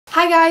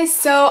Hi guys,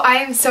 so I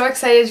am so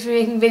excited to be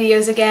making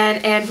videos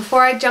again, and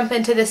before I jump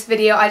into this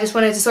video I just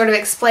wanted to sort of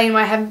explain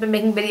why I haven't been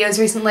making videos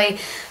recently.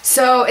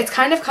 So it's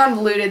kind of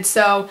convoluted.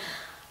 So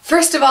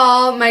first of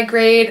all, my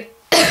grade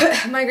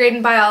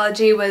in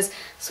biology was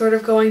sort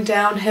of going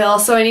downhill,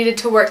 so I needed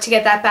to work to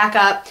get that back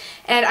up,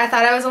 and I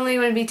thought I was only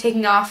going to be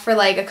taking off for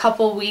like a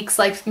couple weeks,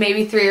 like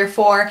maybe 3 or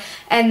 4,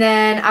 and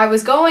then I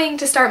was going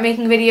to start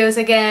making videos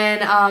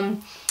again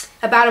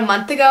about a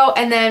month ago,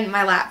 and then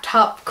my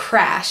laptop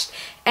crashed.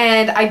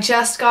 And I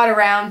just got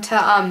around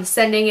to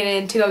sending it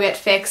in to go get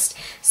fixed.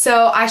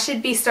 So I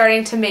should be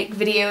starting to make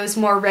videos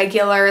more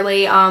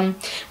regularly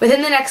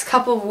within the next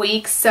couple of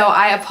weeks. So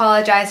I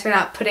apologize for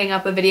not putting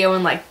up a video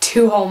in like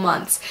 2 whole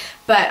months.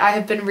 But I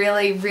have been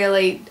really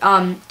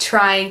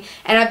trying,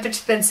 and I've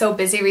just been so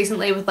busy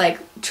recently with like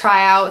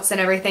tryouts and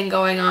everything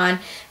going on.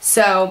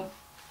 So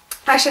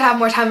I should have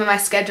more time in my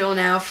schedule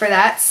now for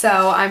that,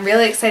 so I'm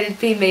really excited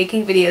to be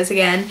making videos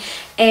again.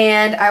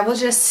 And I will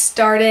just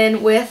start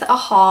in with a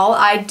haul.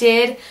 I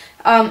did,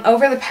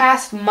 over the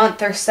past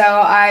month or so,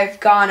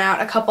 I've gone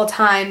out a couple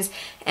times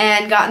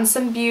and gotten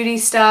some beauty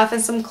stuff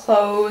and some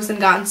clothes and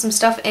gotten some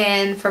stuff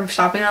in from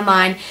shopping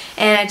online,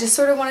 and I just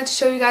sort of wanted to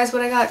show you guys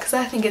what I got because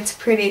I think it's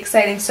pretty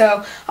exciting.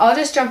 So I'll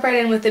just jump right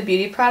in with the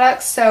beauty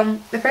products. So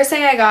the first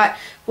thing I got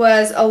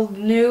was a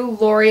new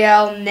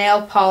L'Oreal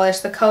nail polish,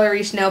 the Color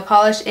Reach nail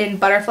polish in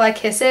Butterfly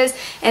Kisses,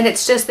 and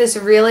it's just this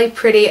really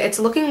pretty, it's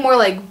looking more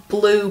like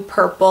blue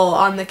purple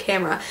on the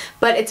camera,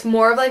 but it's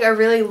more of like a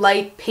really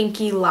light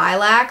pinky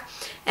lilac,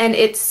 and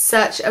it's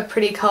such a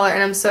pretty color,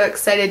 and I'm so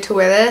excited to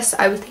wear this.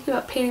 I was thinking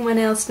about painting my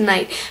nails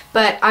tonight,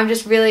 but I'm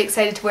just really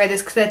excited to wear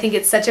this because I think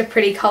it's such a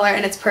pretty color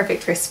and it's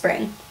perfect for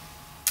spring.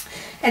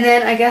 And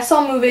then I guess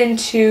I'll move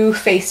into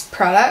face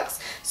products.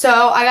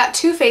 So I got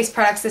 2 face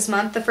products this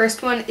month. The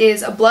first one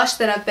is a blush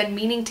that I've been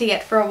meaning to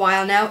get for a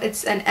while now.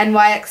 It's an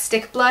NYX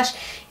stick blush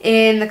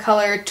in the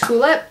color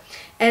Tulip,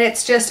 and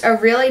it's just a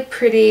really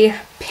pretty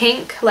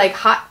pink, like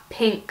hot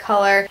pink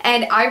color,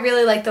 and I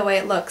really like the way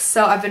it looks,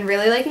 so I've been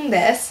really liking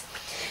this.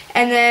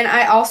 And then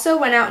I also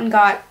went out and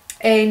got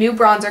a new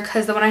bronzer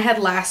because the one I had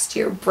last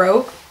year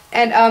broke.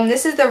 And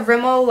this is the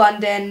Rimmel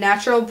London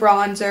Natural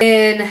Bronzer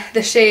in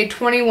the shade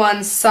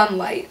 21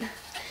 Sunlight.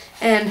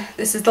 And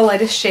this is the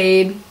lightest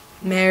shade.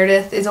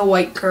 Meredith is a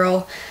white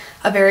girl,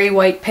 a very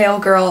white pale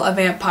girl, a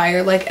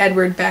vampire, like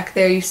Edward back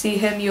there. You see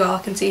him, you all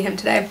can see him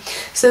today.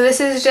 So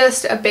this is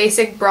just a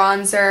basic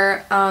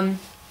bronzer,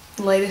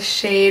 lightest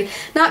shade.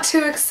 Not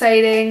too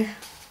exciting.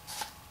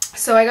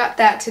 So I got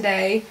that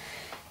today.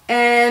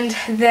 And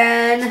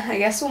then I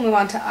guess we'll move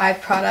on to eye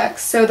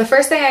products. So the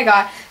first thing I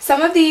got,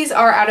 some of these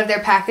are out of their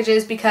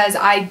packages because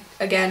I,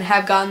 again,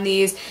 have gotten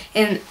these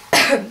in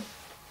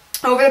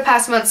over the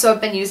past month, so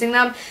I've been using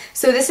them.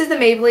 So this is the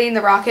Maybelline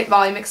The Rocket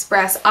Volume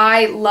Express.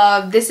 I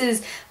love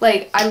this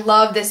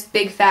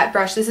big fat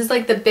brush. This is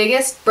like the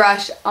biggest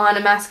brush on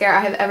a mascara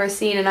I have ever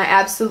seen, and I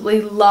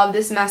absolutely love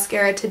this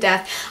mascara to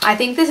death. I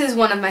think this is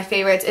one of my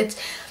favorites.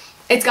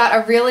 It's got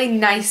a really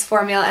nice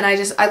formula, and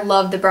I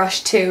love the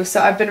brush too,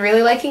 so I've been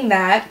really liking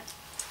that.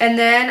 And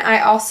then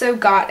I also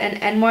got an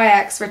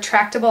NYX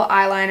retractable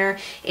eyeliner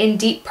in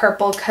deep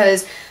purple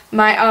because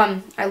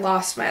I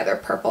lost my other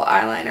purple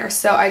eyeliner,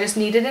 so I just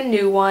needed a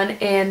new one,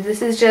 and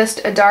this is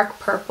just a dark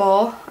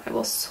purple. I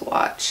will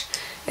swatch.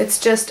 It's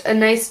just a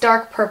nice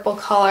dark purple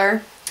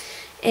color,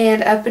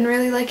 and I've been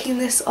really liking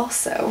this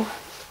also.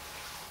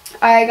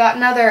 I got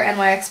another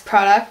NYX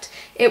product.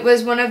 It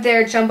was one of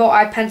their jumbo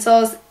eye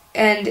pencils,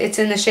 and it's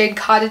in the shade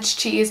Cottage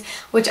Cheese,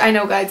 which I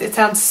know, guys, it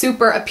sounds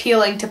super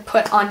appealing to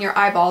put on your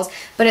eyeballs,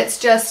 but it's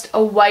just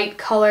a white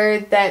color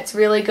that's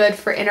really good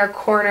for inner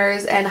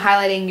corners and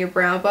highlighting your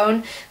brow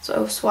bone. So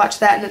I'll swatch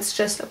that, and it's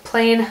just a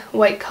plain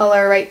white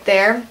color right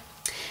there.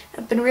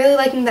 I've been really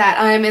liking that.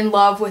 I'm in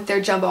love with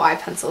their jumbo eye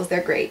pencils.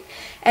 They're great.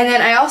 And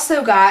then I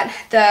also got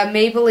the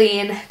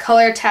Maybelline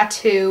Color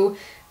Tattoo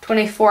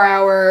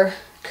 24-Hour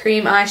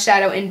Cream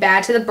Eyeshadow in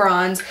Bad to the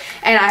Bronze,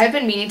 and I have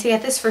been meaning to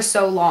get this for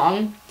so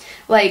long.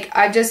 Like,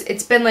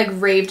 it's been like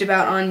raved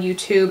about on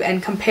YouTube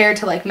and compared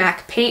to like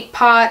MAC paint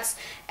pots,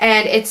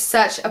 and it's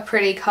such a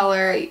pretty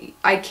color.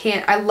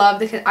 I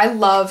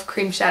love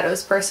cream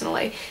shadows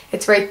personally.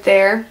 It's right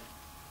there.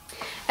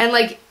 And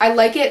like, I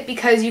like it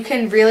because you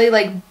can really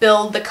like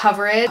build the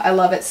coverage. I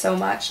love it so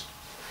much.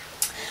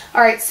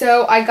 Alright,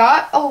 so I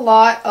got a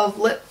lot of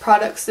lip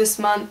products this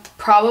month,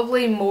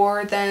 probably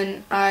more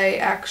than I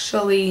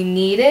actually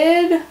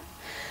needed,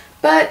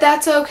 but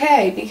that's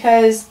okay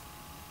because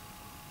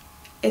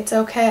it's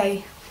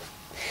okay.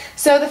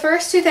 So the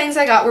first 2 things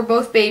I got were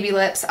both baby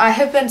lips. I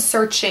have been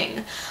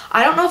searching.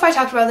 I don't know if I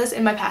talked about this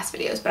in my past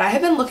videos, but I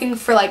have been looking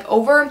for like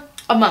over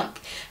a month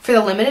for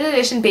the limited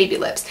edition baby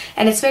lips,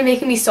 and it's been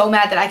making me so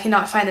mad that I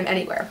cannot find them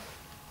anywhere.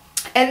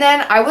 And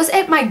then I was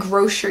at my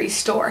grocery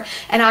store,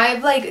 and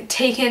I've like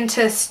taken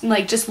to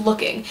like just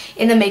looking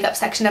in the makeup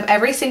section of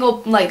every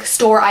single like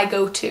store I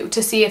go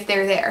to see if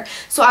they're there.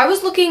 So I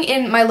was looking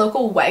in my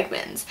local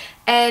Wegmans,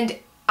 and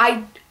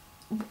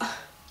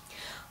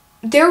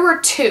there were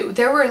 2.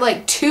 There were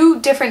like 2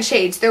 different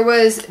shades. There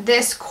was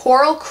this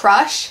Coral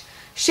Crush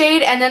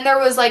shade, and then there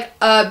was like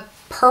a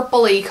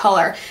purpley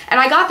color, and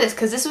I got this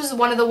because this was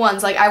one of the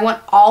ones, like I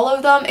want all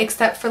of them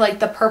except for like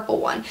the purple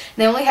one, and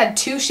they only had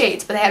 2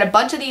 shades, but they had a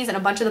bunch of these and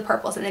a bunch of the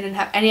purples, and they didn't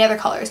have any other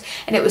colors,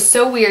 and it was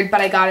so weird, but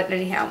I got it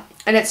anyhow.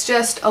 And it's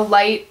just a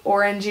light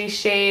orangey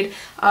shade.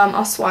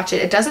 I'll swatch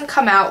it. It doesn't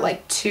come out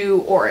like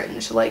too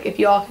orange, like if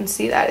you all can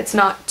see that, it's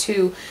not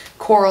too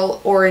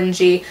coral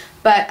orangey,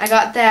 but I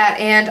got that,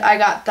 and I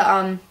got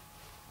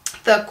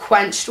the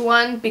quenched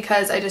one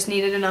because I just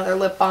needed another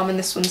lip balm, and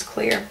this one's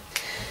clear.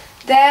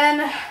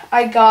 Then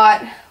I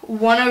got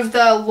one of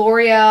the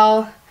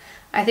L'Oreal,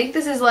 I think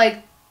this is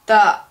like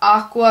the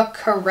Aqua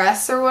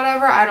Caress or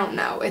whatever, I don't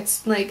know.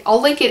 It's like, I'll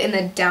link it in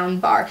the down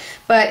bar,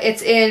 but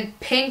it's in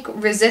Pink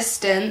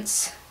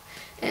Resistance,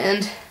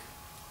 and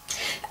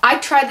I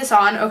tried this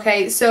on,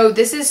 okay, so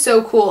this is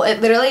so cool.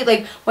 It literally,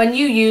 like, when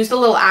you use the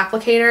little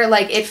applicator,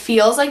 like, it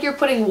feels like you're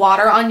putting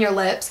water on your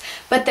lips,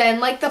 but then,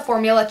 like, the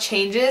formula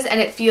changes, and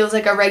it feels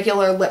like a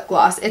regular lip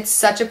gloss. It's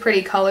such a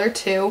pretty color,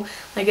 too.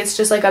 Like, it's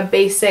just, like, a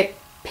basic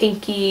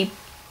pinky,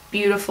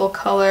 beautiful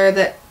color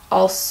that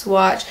I'll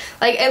swatch.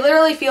 Like, it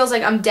literally feels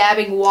like I'm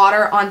dabbing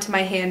water onto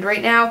my hand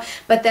right now,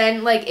 but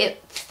then, like,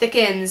 it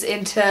thickens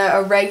into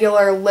a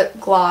regular lip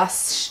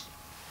gloss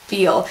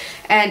feel,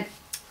 and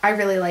I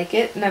really like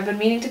it, and I've been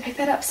meaning to pick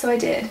that up, so I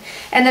did.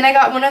 And then I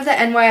got one of the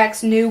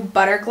NYX new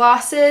butter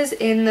glosses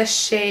in the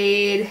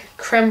shade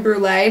Creme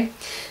Brulee.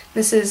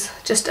 This is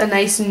just a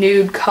nice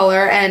nude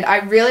color, and I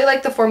really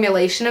like the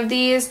formulation of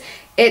these.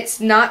 It's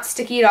not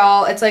sticky at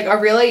all. It's like a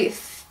really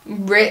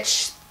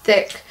rich,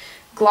 thick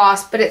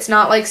gloss, but it's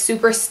not like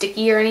super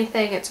sticky or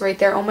anything. It's right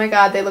there. Oh my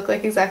god, they look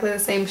like exactly the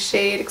same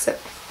shade,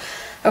 except...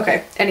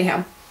 Okay,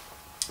 anyhow.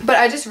 But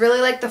I just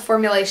really like the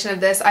formulation of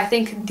this. I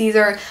think these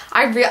are,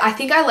 I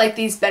think I like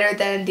these better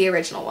than the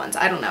original ones.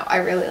 I don't know. I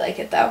really like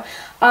it though.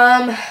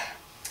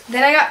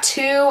 Then I got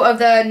 2 of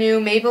the new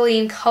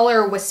Maybelline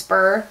Color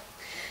Whisper.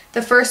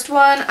 The first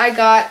one I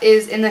got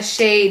is in the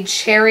shade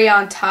Cherry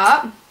on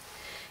Top.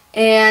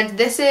 And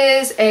this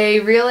is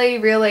a really,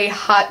 really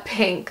hot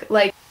pink.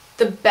 Like,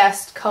 the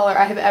best color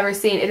I have ever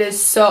seen. It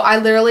is so, I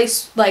literally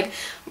like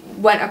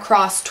went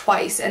across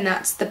twice, and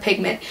that's the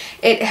pigment.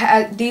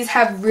 These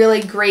have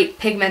really great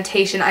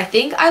pigmentation. I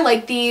think I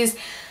like these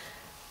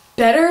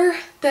better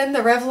than the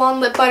Revlon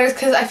lip butters,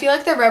 because I feel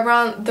like the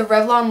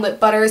Revlon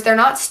lip butters, they're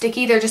not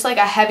sticky, they're just like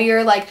a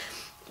heavier, like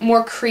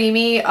more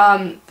creamy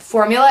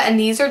formula, and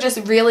these are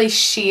just really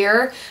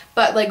sheer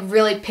but like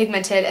really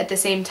pigmented at the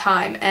same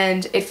time,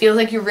 and it feels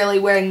like you're really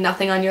wearing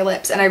nothing on your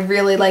lips, and I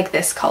really like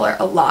this color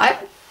a lot.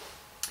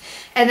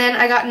 And then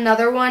I got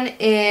another one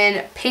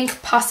in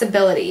Pink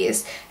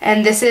Possibilities,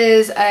 and this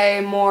is a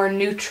more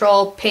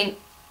neutral pink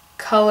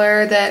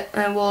color that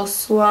I will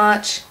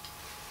swatch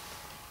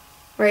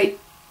right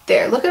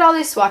there. Look at all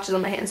these swatches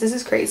on my hands. This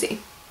is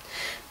crazy.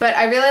 But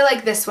I really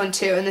like this one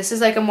too, and this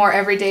is like a more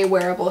everyday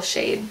wearable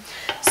shade.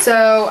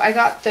 So I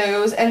got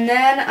those, and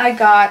then I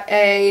got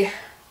a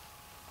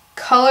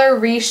Color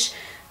Riche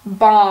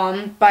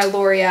Balm by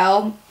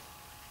L'Oreal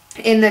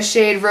in the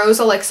shade Rose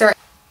Elixir.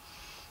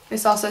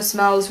 This also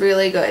smells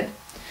really good.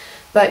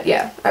 But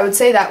yeah, I would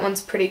say that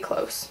one's pretty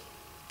close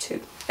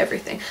to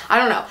everything. I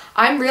don't know.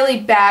 I'm really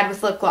bad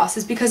with lip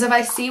glosses, because if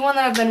I see one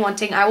that I've been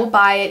wanting, I will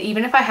buy it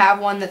even if I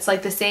have one that's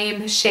like the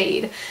same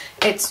shade.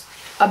 It's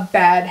a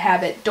bad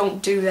habit.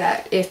 Don't do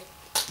that if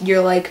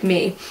you're like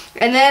me.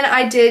 And then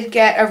I did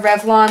get a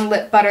Revlon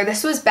lip butter.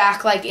 This was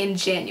back like in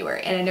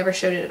January, and I never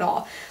showed it at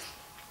all.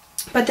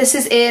 But this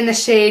is in the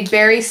shade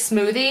Berry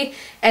Smoothie,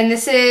 and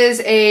this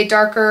is a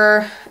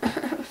darker,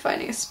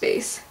 finding a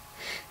space.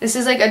 This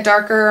is like a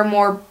darker,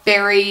 more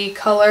berry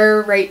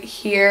color right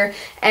here,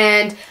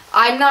 and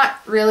I'm not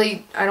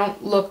really, I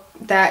don't look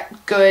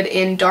that good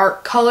in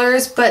dark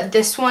colors, but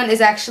this one is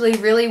actually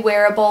really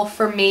wearable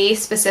for me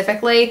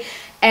specifically,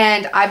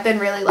 and I've been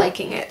really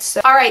liking it.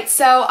 So, alright,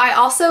 so I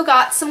also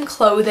got some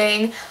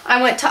clothing.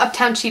 I went to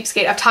Uptown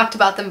Cheapskate. I've talked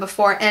about them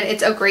before, and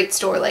it's a great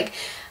store. Like,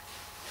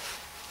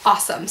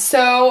 awesome.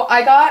 So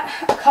I got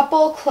a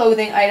couple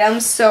clothing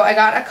items. So I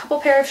got a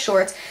couple pair of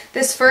shorts.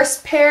 This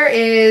first pair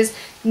is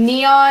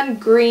neon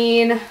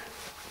green,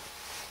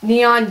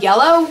 neon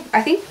yellow,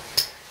 I think.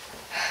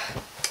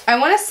 I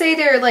want to say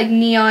they're like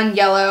neon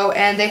yellow,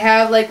 and they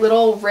have like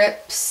little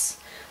rips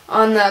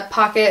on the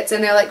pockets,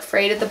 and they're like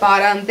frayed at the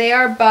bottom. They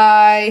are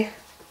by,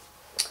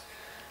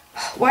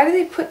 why do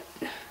they put,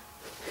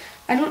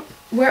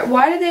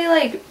 why do they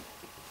like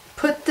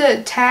put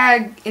the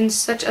tag in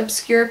such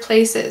obscure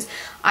places?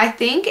 I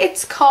think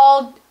it's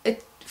called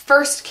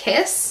First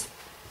Kiss.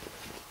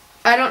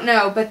 I don't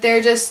know, but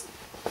they're just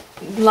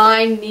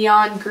lined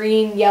neon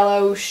green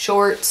yellow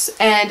shorts,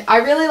 and I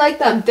really like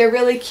them. They're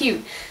really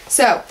cute.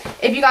 So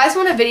if you guys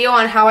want a video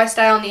on how I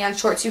style neon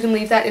shorts, you can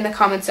leave that in the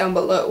comments down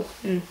below.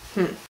 And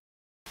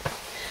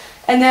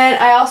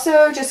then I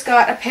also just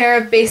got a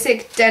pair of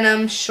basic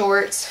denim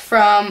shorts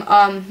from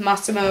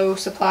Massimo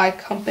Supply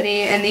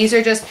Company, and these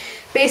are just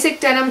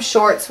basic denim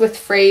shorts with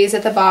frays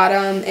at the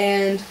bottom,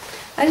 and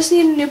I just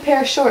need a new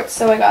pair of shorts,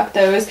 so I got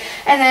those.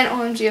 And then,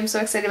 OMG, I'm so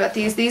excited about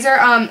these. These are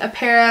a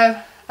pair of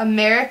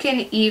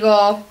American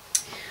Eagle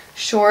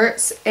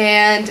shorts,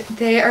 and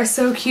they are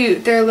so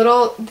cute.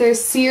 They're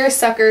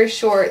seersucker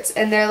shorts,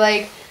 and they're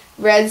like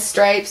red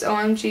stripes.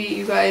 OMG,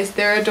 you guys,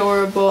 they're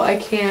adorable. I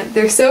can't.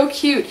 They're so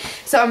cute.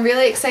 So I'm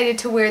really excited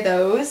to wear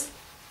those.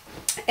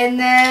 And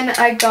then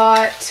I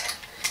got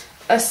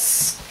a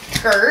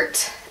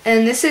skirt,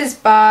 and this is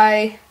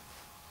by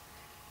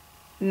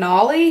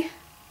Nolly.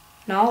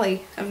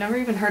 I've never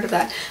even heard of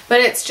that.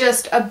 But it's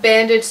just a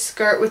bandage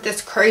skirt with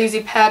this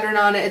crazy pattern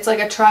on it. It's like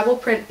a tribal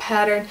print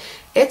pattern.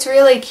 It's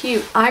really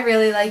cute. I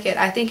really like it.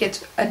 I think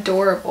it's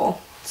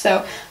adorable.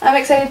 So I'm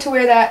excited to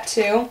wear that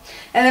too.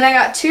 And then I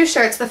got two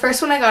shirts. The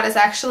first one I got is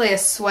actually a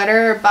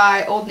sweater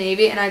by Old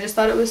Navy, and I just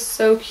thought it was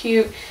so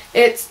cute.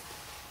 It's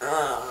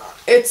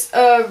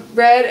a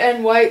red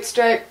and white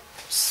striped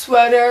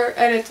sweater,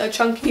 and it's a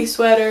chunky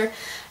sweater,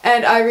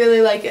 and I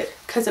really like it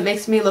because it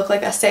makes me look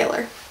like a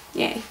sailor.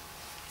 Yay.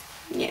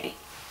 Yay.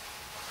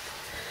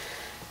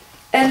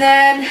 And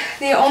then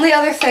the only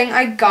other thing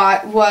I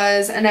got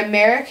was an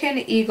American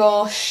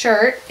Eagle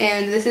shirt,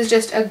 and this is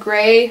just a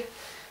gray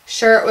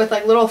shirt with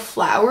like little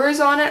flowers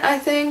on it, I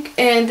think,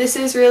 and this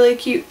is really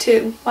cute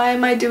too. Why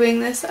am I doing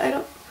this? I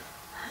don't...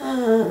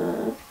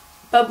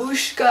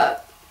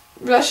 Babushka.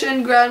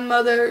 Russian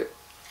grandmother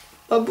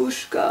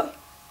babushka.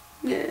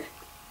 Yeah.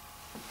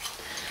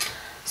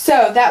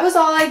 So that was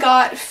all I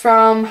got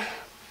from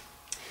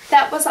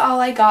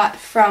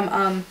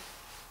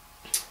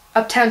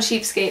Uptown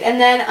Cheapskate.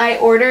 And then I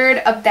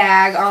ordered a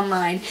bag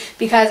online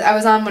because I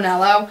was on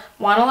Wanello,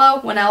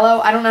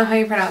 I don't know how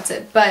you pronounce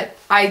it, but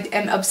I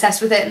am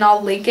obsessed with it, and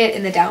I'll link it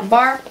in the down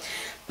bar.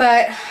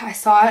 But I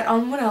saw it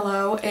on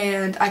Wanello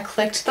and I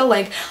clicked the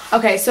link.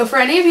 Okay, so for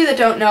any of you that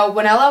don't know,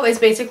 Wanello is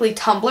basically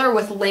Tumblr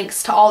with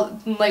links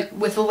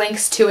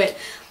to it,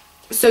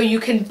 so you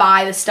can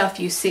buy the stuff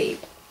you see.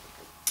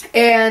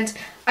 And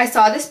I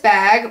saw this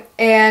bag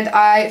and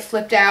I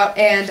flipped out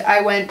and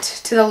I went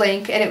to the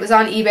link, and it was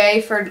on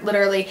eBay for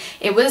literally,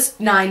 it was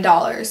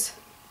 $9,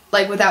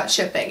 like without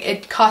shipping.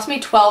 It cost me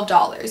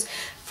 $12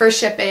 for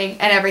shipping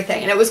and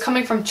everything, and it was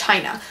coming from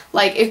China.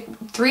 Like,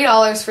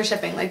 $3 for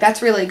shipping, like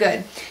that's really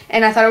good.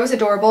 And I thought it was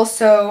adorable,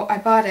 so I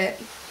bought it.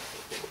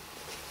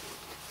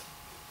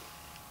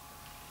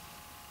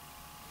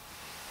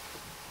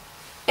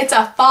 It's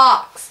a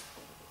fox.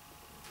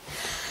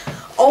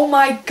 Oh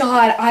my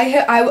god,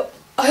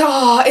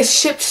 it's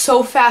shipped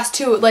so fast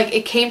too. Like,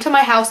 it came to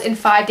my house in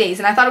 5 days,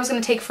 and I thought it was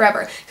going to take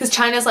forever because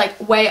China's like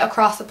way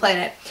across the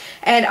planet.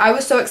 And I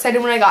was so excited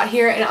when I got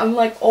here, and I'm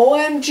like,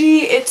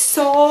 OMG, it's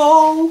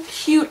so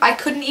cute. I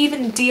couldn't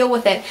even deal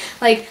with it.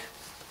 Like,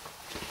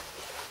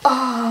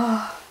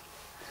 oh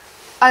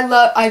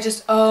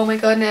my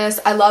goodness,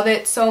 I love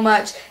it so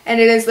much.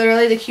 And it is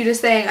literally the cutest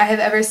thing I have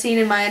ever seen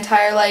in my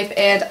entire life,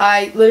 and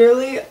I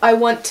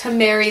want to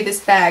marry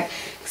this bag.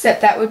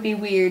 Except that would be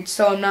weird,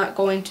 so I'm not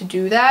going to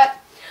do that.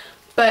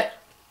 But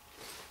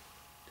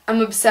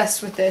I'm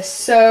obsessed with this.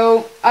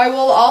 So I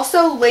will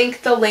also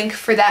link the link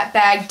for that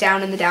bag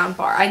down in the down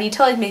bar. I need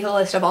to like make a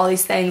list of all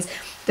these things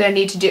that I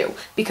need to do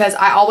because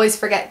I always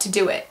forget to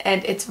do it,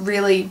 and it's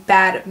really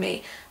bad of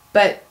me.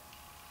 But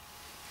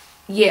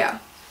yeah.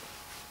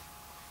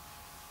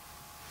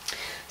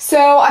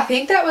 So I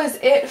think that was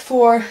it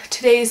for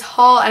today's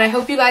haul, and I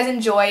hope you guys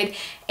enjoyed,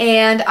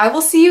 and I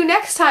will see you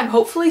next time,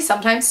 hopefully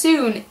sometime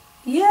soon.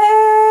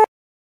 Yay!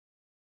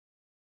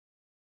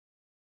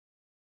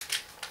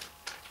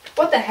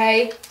 What the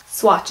hey?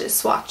 Swatches,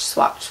 swatch,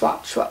 swatch,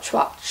 swatch, swatch,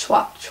 swatch,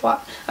 swatch,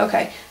 swatch.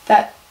 Okay,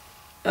 that...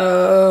 What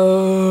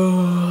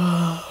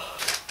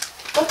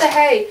the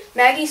hey?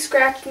 Maggie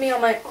scratched me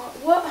on my...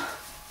 What?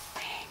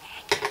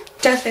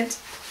 Dolphins.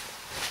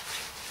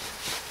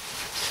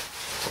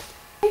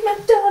 Hey, my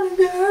darling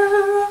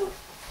girl.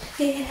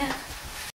 Yeah.